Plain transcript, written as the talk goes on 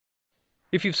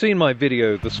If you've seen my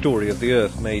video, The Story of the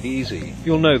Earth Made Easy,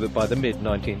 you'll know that by the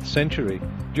mid-19th century,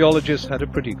 geologists had a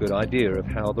pretty good idea of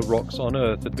how the rocks on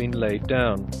Earth had been laid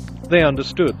down. They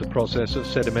understood the process of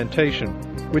sedimentation,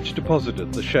 which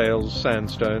deposited the shales,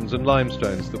 sandstones and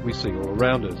limestones that we see all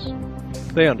around us.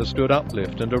 They understood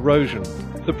uplift and erosion,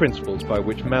 the principles by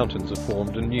which mountains are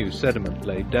formed and new sediment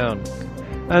laid down.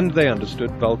 And they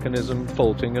understood volcanism,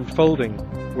 faulting and folding,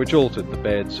 which altered the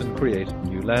beds and created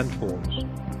new landforms.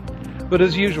 But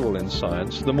as usual in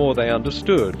science, the more they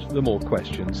understood, the more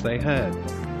questions they had.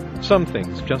 Some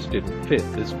things just didn't fit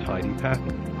this tidy pattern.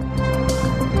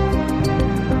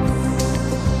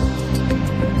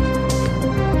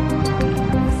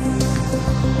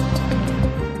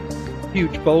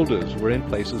 Huge boulders were in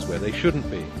places where they shouldn't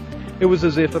be. It was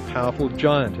as if a powerful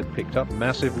giant had picked up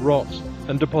massive rocks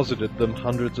and deposited them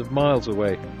hundreds of miles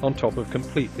away on top of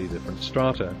completely different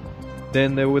strata.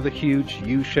 Then there were the huge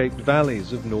U-shaped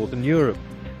valleys of northern Europe.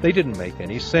 They didn't make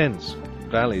any sense.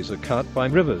 Valleys are cut by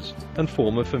rivers and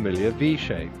form a familiar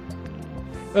V-shape.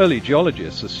 Early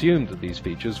geologists assumed that these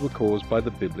features were caused by the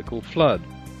biblical flood.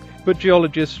 But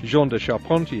geologists Jean de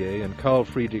Charpentier and Carl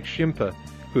Friedrich Schimper,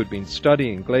 who had been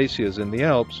studying glaciers in the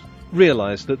Alps,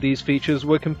 realized that these features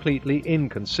were completely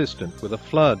inconsistent with a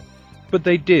flood, but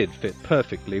they did fit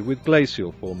perfectly with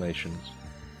glacial formations.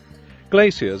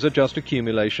 Glaciers are just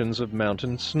accumulations of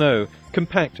mountain snow,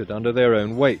 compacted under their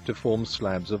own weight to form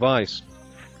slabs of ice.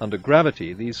 Under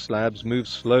gravity, these slabs move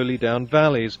slowly down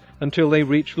valleys until they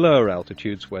reach lower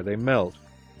altitudes where they melt.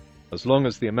 As long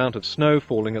as the amount of snow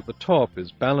falling at the top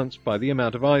is balanced by the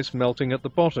amount of ice melting at the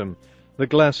bottom, the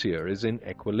glacier is in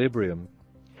equilibrium.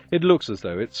 It looks as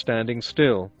though it's standing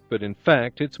still, but in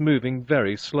fact it's moving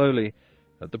very slowly,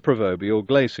 at the proverbial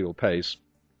glacial pace.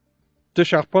 De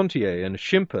Charpentier and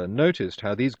Schimper noticed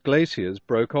how these glaciers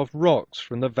broke off rocks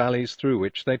from the valleys through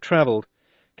which they travelled,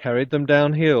 carried them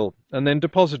downhill, and then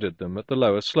deposited them at the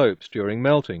lower slopes during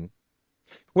melting.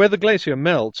 Where the glacier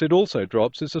melts, it also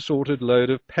drops its assorted load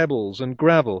of pebbles and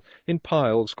gravel in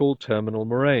piles called terminal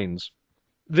moraines.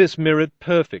 This mirrored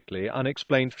perfectly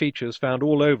unexplained features found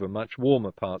all over much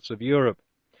warmer parts of Europe.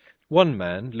 One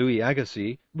man, Louis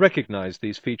Agassiz, recognized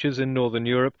these features in northern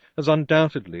Europe as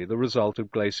undoubtedly the result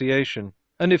of glaciation.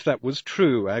 And if that was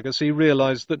true, Agassiz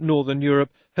realized that northern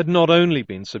Europe had not only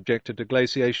been subjected to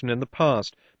glaciation in the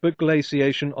past, but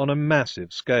glaciation on a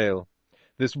massive scale.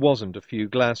 This wasn't a few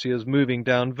glaciers moving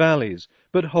down valleys,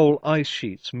 but whole ice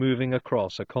sheets moving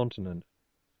across a continent.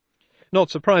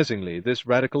 Not surprisingly, this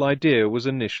radical idea was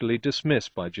initially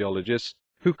dismissed by geologists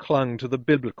who clung to the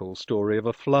biblical story of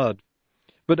a flood.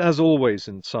 But as always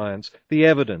in science, the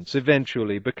evidence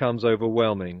eventually becomes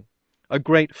overwhelming. A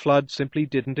great flood simply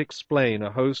didn't explain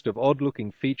a host of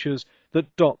odd-looking features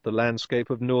that dot the landscape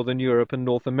of northern Europe and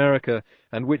North America,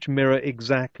 and which mirror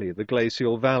exactly the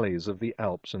glacial valleys of the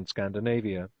Alps and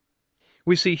Scandinavia.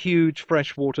 We see huge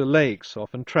freshwater lakes,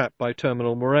 often trapped by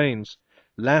terminal moraines,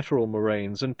 lateral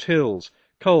moraines and tills,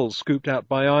 coals scooped out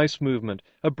by ice movement,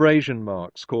 abrasion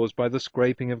marks caused by the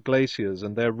scraping of glaciers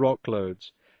and their rock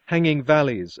loads, hanging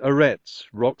valleys, arêtes,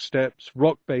 rock steps,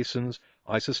 rock basins,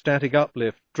 isostatic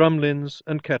uplift, drumlins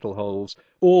and kettle holes.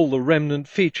 All the remnant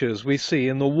features we see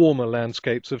in the warmer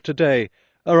landscapes of today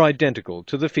are identical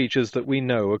to the features that we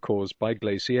know are caused by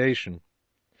glaciation.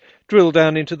 Drill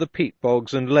down into the peat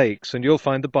bogs and lakes and you'll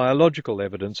find the biological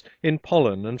evidence in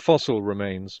pollen and fossil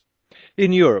remains.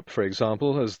 In Europe, for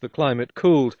example, as the climate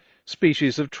cooled,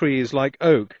 species of trees like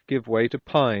oak give way to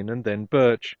pine and then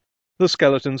birch. The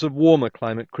skeletons of warmer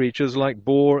climate creatures like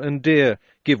boar and deer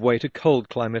give way to cold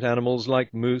climate animals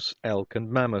like moose, elk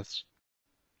and mammoths.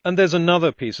 And there's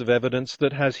another piece of evidence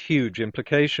that has huge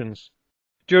implications.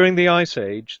 During the Ice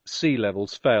Age, sea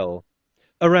levels fell.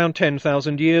 Around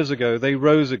 10,000 years ago they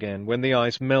rose again when the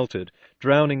ice melted,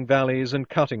 drowning valleys and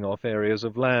cutting off areas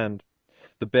of land.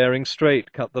 The Bering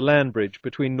Strait cut the land bridge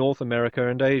between North America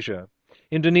and Asia.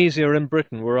 Indonesia and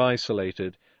Britain were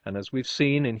isolated, and as we've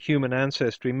seen in Human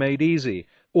Ancestry Made Easy,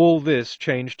 all this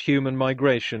changed human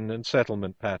migration and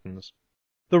settlement patterns.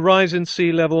 The rise in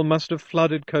sea level must have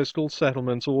flooded coastal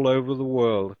settlements all over the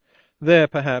world. There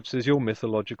perhaps is your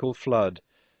mythological flood,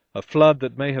 a flood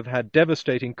that may have had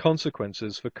devastating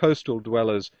consequences for coastal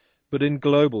dwellers, but in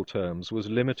global terms was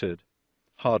limited.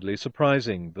 Hardly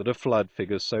surprising that a flood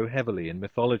figures so heavily in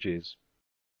mythologies.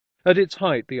 At its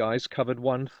height the ice covered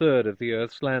 1/3 of the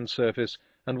Earth's land surface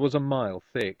and was a mile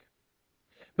thick.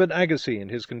 But Agassiz and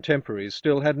his contemporaries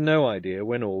still had no idea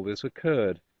when all this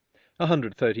occurred.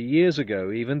 130 years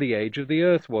ago even the age of the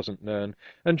Earth wasn't known,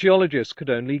 and geologists could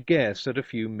only guess at a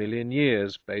few million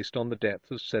years based on the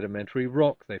depth of sedimentary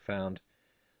rock they found.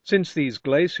 Since these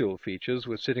glacial features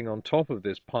were sitting on top of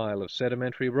this pile of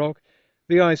sedimentary rock,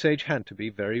 the Ice Age had to be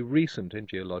very recent in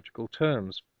geological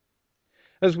terms.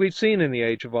 As we've seen in the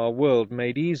age of our world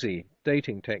made easy,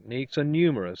 dating techniques are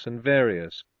numerous and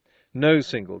various. No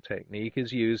single technique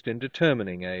is used in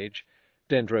determining age.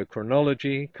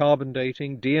 Dendrochronology, carbon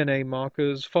dating, DNA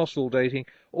markers, fossil dating,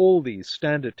 all these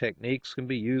standard techniques can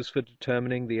be used for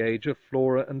determining the age of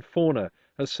flora and fauna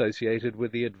associated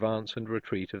with the advance and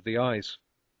retreat of the ice.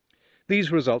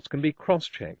 These results can be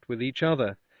cross-checked with each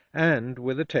other, and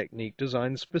with a technique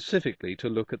designed specifically to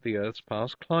look at the Earth's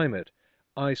past climate,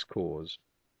 ice cores.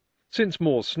 Since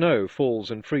more snow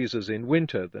falls and freezes in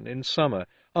winter than in summer,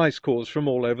 ice cores from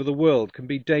all over the world can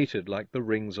be dated like the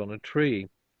rings on a tree.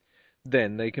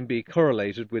 Then they can be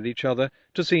correlated with each other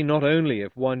to see not only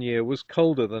if one year was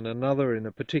colder than another in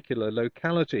a particular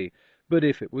locality, but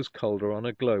if it was colder on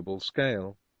a global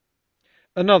scale.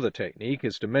 Another technique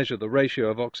is to measure the ratio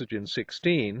of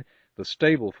oxygen-16, the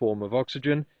stable form of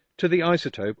oxygen, to the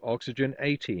isotope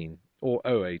oxygen-18, or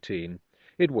O18.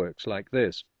 It works like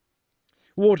this.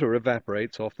 Water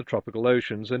evaporates off the tropical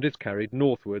oceans and is carried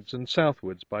northwards and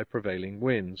southwards by prevailing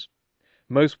winds.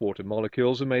 Most water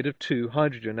molecules are made of 2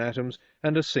 hydrogen atoms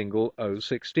and a single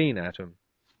O16 atom.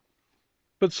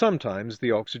 But sometimes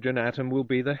the oxygen atom will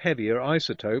be the heavier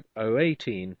isotope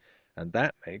O18, and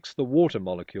that makes the water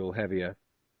molecule heavier.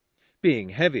 Being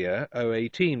heavier,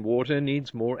 O18 water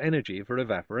needs more energy for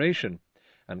evaporation,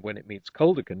 and when it meets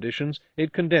colder conditions,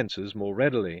 it condenses more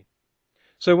readily.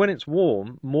 So when it's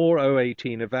warm, more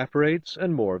O18 evaporates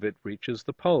and more of it reaches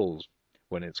the poles.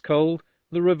 When it's cold,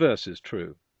 the reverse is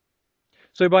true.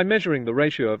 So by measuring the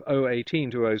ratio of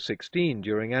O18 to O16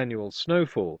 during annual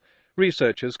snowfall,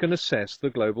 researchers can assess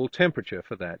the global temperature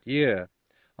for that year.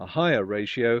 A higher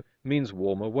ratio means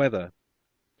warmer weather.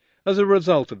 As a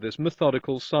result of this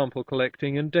methodical sample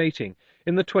collecting and dating,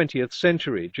 in the 20th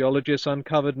century geologists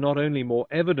uncovered not only more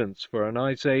evidence for an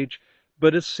ice age,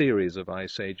 but a series of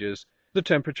ice ages. The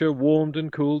temperature warmed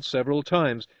and cooled several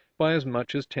times by as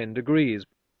much as 10 degrees.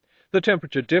 The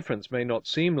temperature difference may not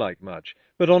seem like much,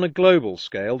 but on a global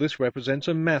scale this represents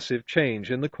a massive change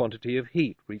in the quantity of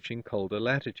heat reaching colder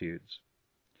latitudes.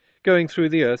 Going through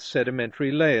the Earth's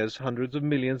sedimentary layers hundreds of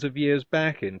millions of years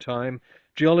back in time,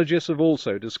 geologists have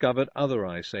also discovered other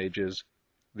ice ages.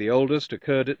 The oldest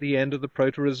occurred at the end of the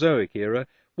Proterozoic era,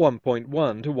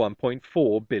 1.1 to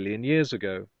 1.4 billion years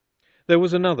ago. There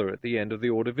was another at the end of the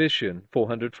Ordovician,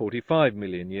 445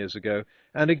 million years ago,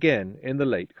 and again in the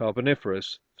late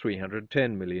Carboniferous,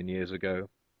 310 million years ago.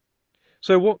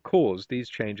 So what caused these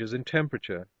changes in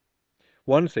temperature?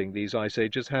 One thing these ice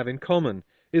ages have in common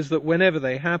is that whenever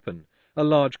they happen, a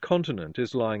large continent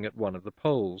is lying at one of the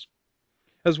poles.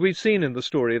 As we've seen in the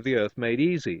story of the Earth Made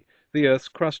Easy, the Earth's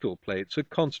crustal plates are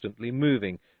constantly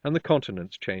moving and the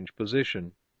continents change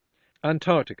position.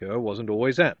 Antarctica wasn't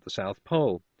always at the South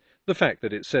Pole. The fact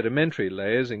that its sedimentary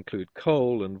layers include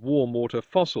coal and warm water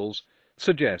fossils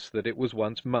suggests that it was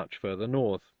once much further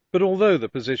north. But although the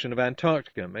position of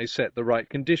Antarctica may set the right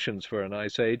conditions for an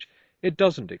ice age, it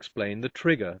doesn't explain the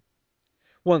trigger.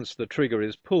 Once the trigger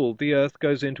is pulled, the Earth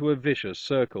goes into a vicious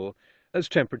circle. As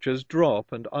temperatures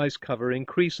drop and ice cover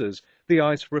increases, the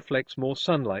ice reflects more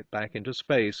sunlight back into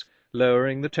space,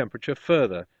 lowering the temperature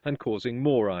further and causing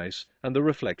more ice and the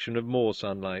reflection of more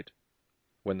sunlight.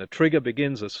 When the trigger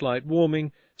begins a slight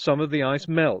warming, some of the ice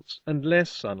melts and less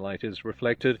sunlight is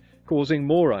reflected, causing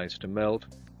more ice to melt,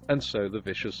 and so the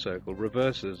vicious circle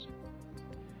reverses.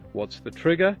 What's the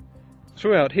trigger?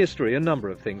 Throughout history, a number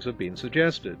of things have been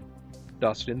suggested.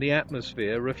 Dust in the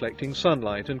atmosphere reflecting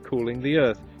sunlight and cooling the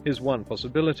Earth is one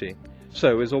possibility.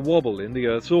 So is a wobble in the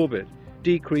Earth's orbit,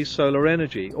 decreased solar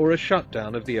energy, or a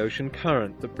shutdown of the ocean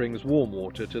current that brings warm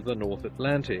water to the North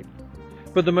Atlantic.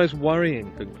 But the most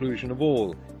worrying conclusion of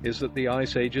all is that the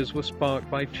ice ages were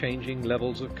sparked by changing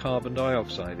levels of carbon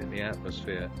dioxide in the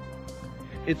atmosphere.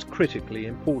 It's critically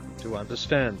important to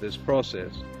understand this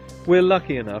process. We're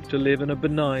lucky enough to live in a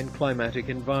benign climatic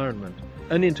environment,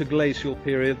 an interglacial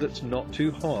period that's not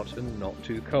too hot and not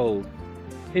too cold.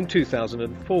 In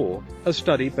 2004, a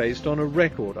study based on a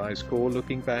record ice core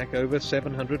looking back over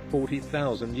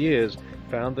 740,000 years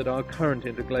found that our current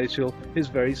interglacial is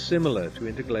very similar to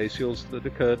interglacials that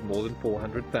occurred more than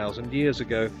 400,000 years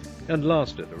ago and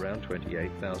lasted around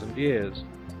 28,000 years.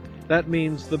 That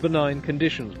means the benign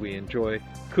conditions we enjoy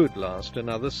could last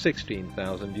another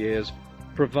 16,000 years,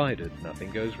 provided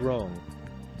nothing goes wrong.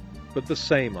 But the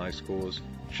same ice cores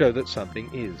show that something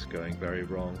is going very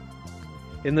wrong.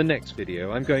 In the next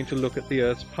video, I'm going to look at the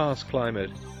Earth's past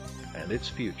climate and its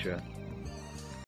future.